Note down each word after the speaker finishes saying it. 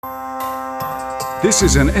This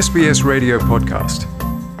is an SBS radio podcast.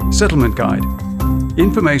 Settlement Guide.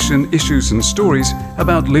 Information, issues and stories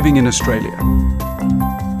about living in Australia.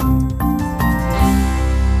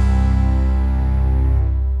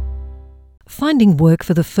 Finding work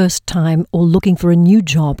for the first time or looking for a new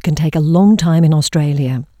job can take a long time in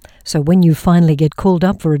Australia. So when you finally get called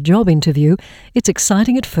up for a job interview, it's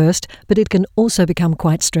exciting at first, but it can also become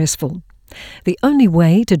quite stressful. The only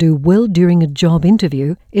way to do well during a job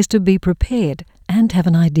interview is to be prepared and have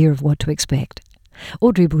an idea of what to expect.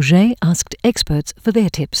 Audrey Bouget asked experts for their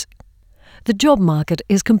tips. The job market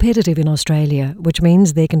is competitive in Australia, which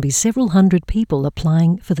means there can be several hundred people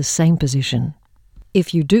applying for the same position.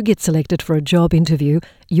 If you do get selected for a job interview,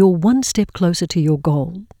 you're one step closer to your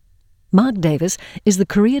goal. Mark Davis is the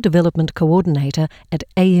Career Development Coordinator at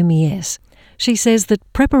AMES. She says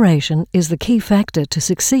that preparation is the key factor to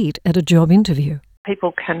succeed at a job interview.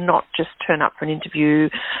 People cannot just turn up for an interview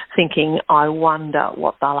thinking, I wonder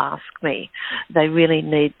what they'll ask me. They really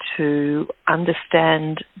need to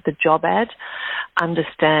understand the job ad,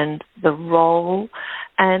 understand the role,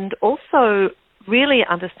 and also really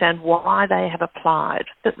understand why they have applied,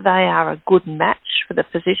 that they are a good match for the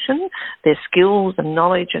position, their skills and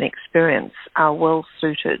knowledge and experience are well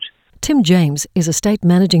suited. Tim James is Estate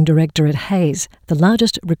Managing Director at Hayes, the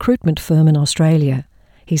largest recruitment firm in Australia.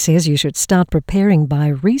 He says you should start preparing by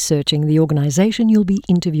researching the organisation you'll be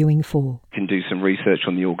interviewing for. You can do some research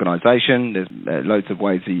on the organisation. There's loads of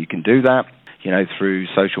ways that you can do that, through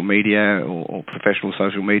social media or professional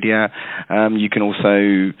social media. You can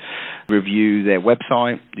also review their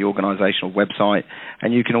website, the organisational website,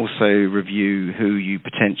 and you can also review who you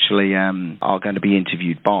potentially are going to be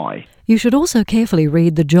interviewed by. You should also carefully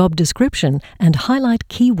read the job description and highlight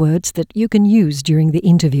keywords that you can use during the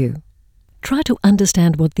interview. Try to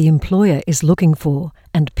understand what the employer is looking for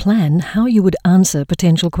and plan how you would answer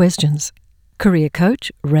potential questions. Career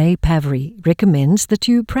coach Ray Pavry recommends that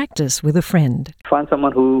you practice with a friend. Find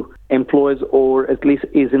someone who employs or at least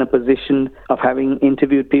is in a position of having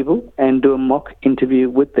interviewed people and do a mock interview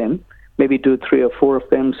with them. Maybe do 3 or 4 of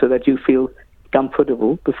them so that you feel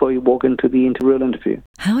comfortable before you walk into the real interview.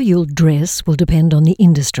 How you'll dress will depend on the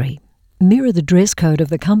industry. Mirror the dress code of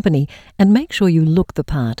the company and make sure you look the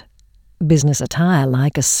part. Business attire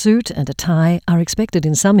like a suit and a tie are expected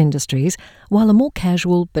in some industries, while a more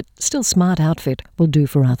casual but still smart outfit will do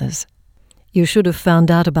for others. You should have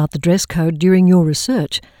found out about the dress code during your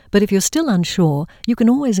research, but if you're still unsure, you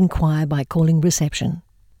can always inquire by calling reception.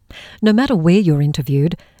 No matter where you're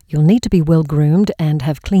interviewed, you'll need to be well groomed and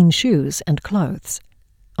have clean shoes and clothes.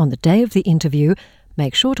 On the day of the interview,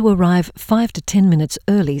 make sure to arrive 5 to 10 minutes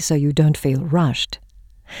early so you don't feel rushed.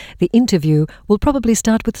 The interview will probably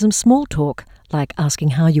start with some small talk, like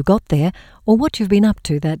asking how you got there or what you've been up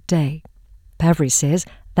to that day. Pavry says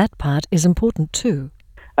that part is important too.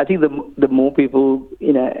 I think the more people,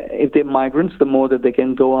 if they're migrants, the more that they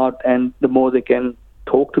can go out and the more they can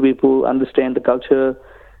talk to people, understand the culture,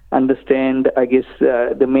 understand,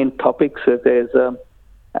 the main topics. If there's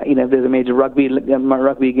a major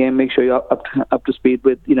rugby game, make sure you're up to speed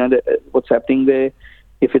with, what's happening there.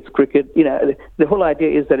 If it's cricket, the whole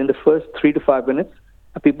idea is that in the first 3 to 5 minutes,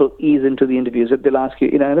 people ease into the interviews. They'll ask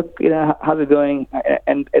you, how's it going?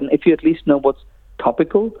 And if you at least know what's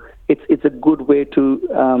topical, it's a good way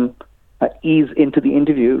to ease into the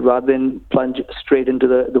interview rather than plunge straight into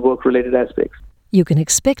the work-related aspects. You can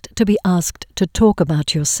expect to be asked to talk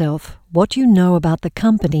about yourself, what you know about the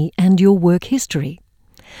company and your work history.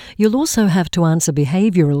 You'll also have to answer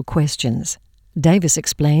behavioural questions. Davis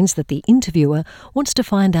explains that the interviewer wants to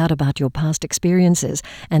find out about your past experiences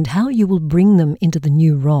and how you will bring them into the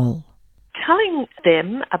new role. Telling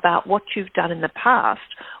them about what you've done in the past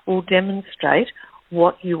will demonstrate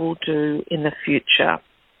what you will do in the future.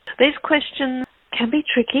 These questions can be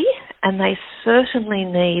tricky and they certainly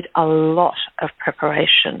need a lot of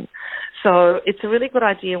preparation. So it's a really good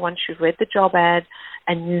idea once you've read the job ad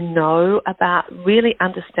and really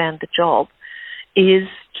understand the job, is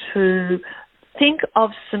to think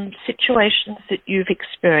of some situations that you've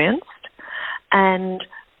experienced and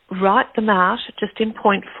write them out just in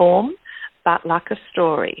point form, but like a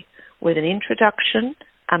story, with an introduction,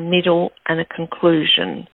 a middle and a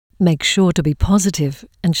conclusion. Make sure to be positive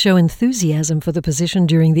and show enthusiasm for the position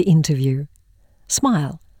during the interview.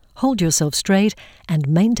 Smile, hold yourself straight and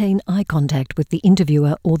maintain eye contact with the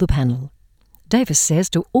interviewer or the panel. Davis says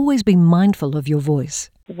to always be mindful of your voice.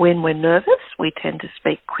 When we're nervous, we tend to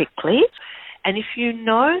speak quickly. And if you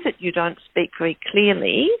know that you don't speak very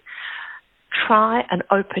clearly, try and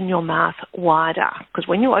open your mouth wider. Because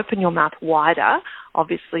when you open your mouth wider,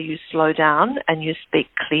 obviously you slow down and you speak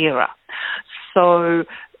clearer. So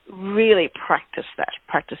really practice that.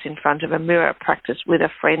 Practice in front of a mirror, practice with a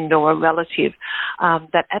friend or a relative,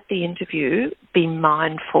 that at the interview, be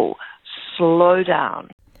mindful, slow down.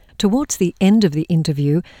 Towards the end of the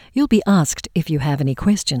interview, you'll be asked if you have any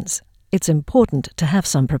questions. It's important to have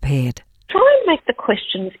some prepared. Try and make the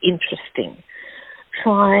questions interesting.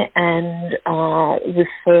 Try and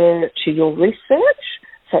refer to your research,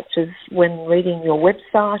 such as when reading your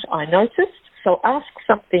website, I noticed. So ask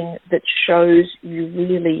something that shows you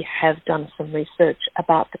really have done some research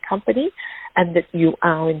about the company and that you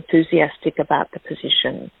are enthusiastic about the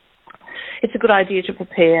position. It's a good idea to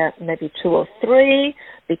prepare maybe 2 or 3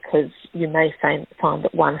 because you may find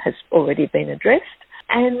that one has already been addressed.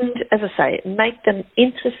 And as I say, make them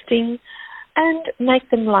interesting and make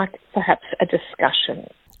them like perhaps a discussion.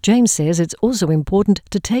 James says it's also important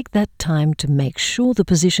to take that time to make sure the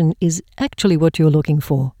position is actually what you're looking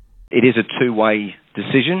for. It is a two-way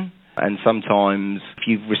decision, and sometimes if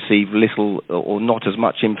you've received little or not as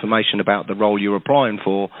much information about the role you're applying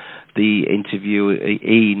for, the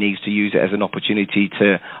interviewee needs to use it as an opportunity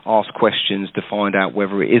to ask questions to find out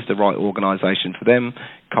whether it is the right organisation for them,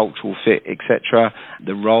 cultural fit, etc.,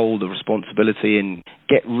 the role, the responsibility, and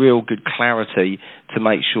get real good clarity to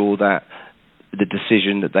make sure that the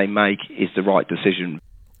decision that they make is the right decision.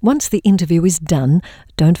 Once the interview is done,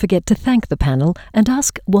 don't forget to thank the panel and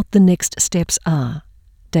ask what the next steps are.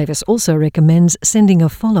 Davis also recommends sending a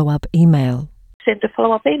follow-up email. Send a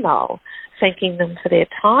follow-up email thanking them for their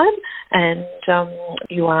time, and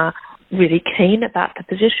you are really keen about the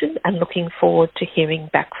position and looking forward to hearing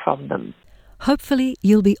back from them. Hopefully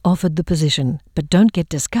you'll be offered the position, but don't get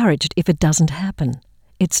discouraged if it doesn't happen.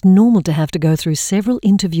 It's normal to have to go through several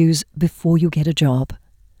interviews before you get a job.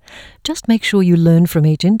 Just make sure you learn from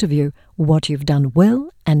each interview what you've done well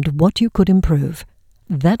and what you could improve.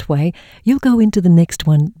 That way, you'll go into the next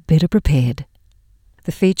one better prepared.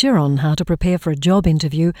 The feature on how to prepare for a job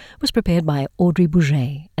interview was prepared by Audrey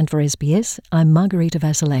Bouget, and for SBS, I'm Margarita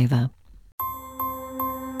Vasileva.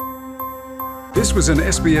 This was an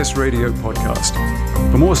SBS radio podcast.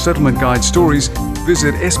 For more Settlement Guide stories,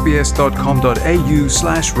 visit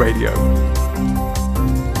sbs.com.au/radio.